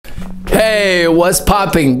Hey, what's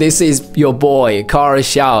popping? This is your boy,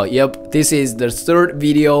 Xiao. Yep, this is the third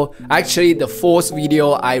video, actually the fourth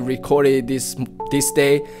video I recorded this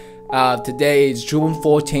day. Today is June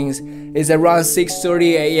 14th. It's around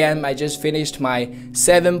 6:30 a.m. I just finished my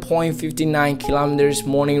 7.59 kilometers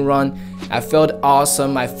morning run. I felt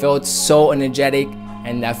awesome. I felt so energetic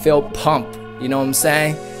and I felt pumped. You know what I'm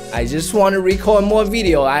saying? I just want to record more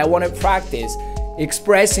video. I want to practice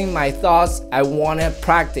expressing my thoughts. I want to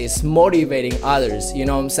practice motivating others. You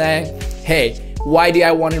know what I'm saying? Hey, why do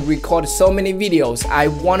I want to record so many videos? I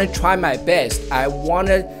want to try my best. I want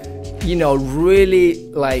to,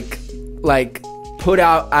 really like put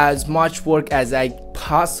out as much work as I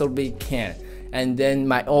possibly can, and then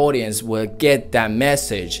my audience will get that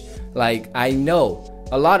message. Like, I know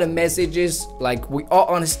a lot of messages, like we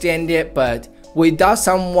all understand it, but without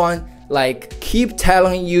someone like keep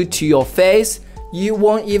telling you to your face, you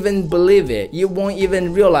won't even believe it. You won't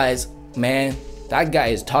even realize, man, that guy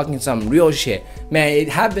is talking some real shit. Man, it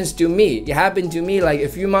happens to me. It happened to me like a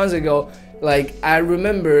few months ago. Like, I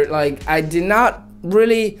remember, like, I did not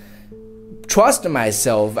really trust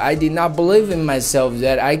myself. I did not believe in myself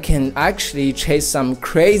that I can actually chase some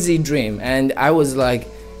crazy dream. And I was like,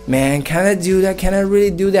 man, can I do that? Can I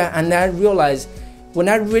really do that? And I realized, when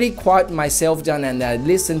I really quiet myself down and I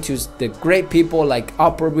listen to the great people like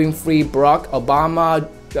Oprah Winfrey, Barack Obama,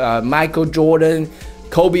 Michael Jordan,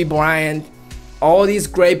 Kobe Bryant, all these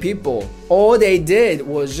great people, all they did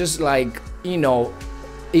was just like,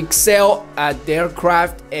 excel at their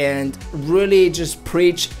craft and really just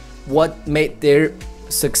preach what made their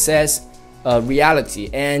success a reality.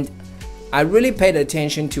 And I really paid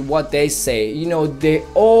attention to what they say. They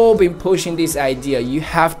all been pushing this idea. You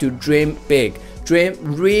have to dream big. Dream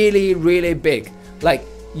really, really big. Like,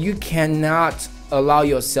 you cannot allow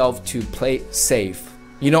yourself to play safe.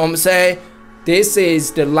 You know what I'm saying? This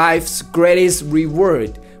is the life's greatest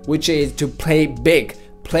reward, which is to play big,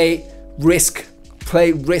 play risk.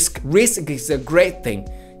 Risk is a great thing.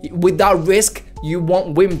 Without risk, you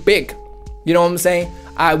won't win big. You know what I'm saying?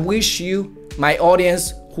 I wish you, my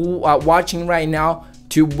audience who are watching right now,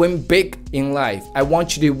 to win big in life. I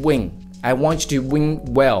want you to win. I want you to win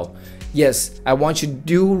well. Yes, I want you to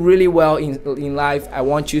do really well in life. I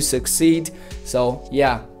want you to succeed. So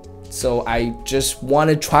yeah, so I just want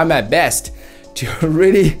to try my best to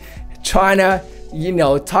really try to,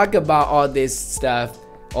 talk about all this stuff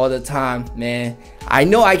all the time, man. I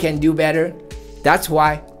know I can do better. That's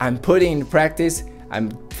why I'm putting in practice. I'm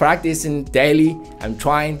practicing daily. I'm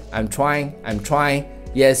trying.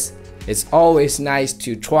 Yes, it's always nice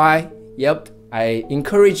to try. Yep, I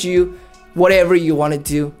encourage you, whatever you want to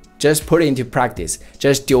do, just put it into practice.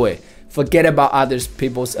 Just do it. Forget about other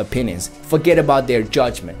people's opinions. Forget about their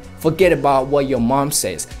judgment. Forget about what your mom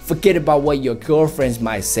says. Forget about what your girlfriends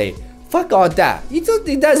might say. Fuck all that.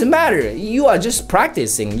 It doesn't matter. You are just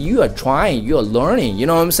practicing. You are trying. You are learning. You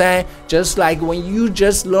know what I'm saying? Just like when you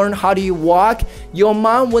just learn how to walk, your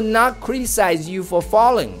mom would not criticize you for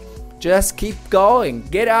falling. Just keep going.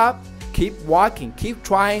 Get up. Keep walking. Keep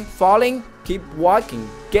trying. Falling. Keep walking.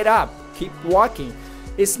 Get up. Keep walking.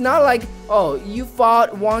 It's not like, oh, you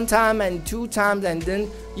fought one time and two times, and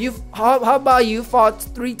then how about you fought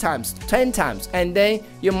 3 times, 10 times, and then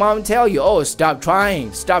your mom tell you, oh, stop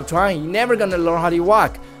trying, you're never gonna learn how to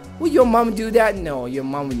walk. Will your mom do that? No, your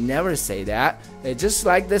mom would never say that. It's just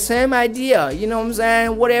like the same idea. You know what I'm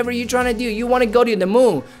saying? Whatever you're trying to do, you want to go to the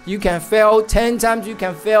moon. You can fail 10 times, you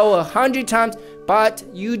can fail 100 times, but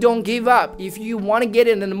you don't give up if you want to get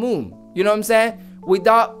into the moon. You know what I'm saying?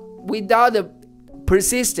 Without the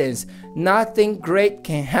persistence, nothing great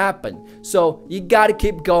can happen. So you gotta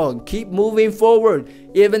keep going, keep moving forward.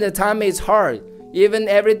 Even the time is hard, even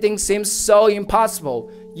everything seems so impossible,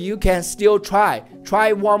 you can still try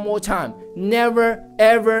one more time. Never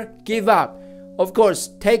ever give up. Of course,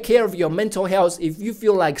 take care of your mental health. If you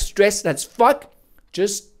feel like stressed as fuck,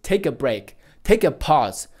 just take a break, take a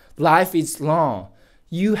pause. Life is long.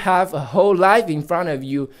 You have a whole life in front of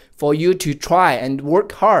you for you to try and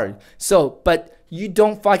work hard. So, but you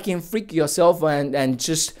don't fucking freak yourself and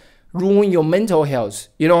just ruin your mental health.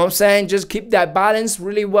 You know what I'm saying? Just keep that balance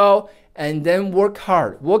really well and then work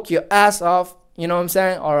hard. Work your ass off. You know what I'm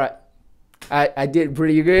saying? All right. I did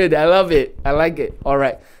pretty good. I love it. I like it. All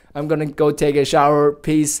right. I'm going to go take a shower.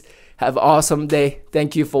 Peace. Have an awesome day.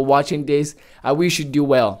 Thank you for watching this. I wish you do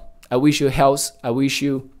well. I wish you health. I wish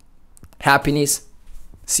you happiness.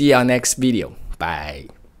 See you on next video. Bye.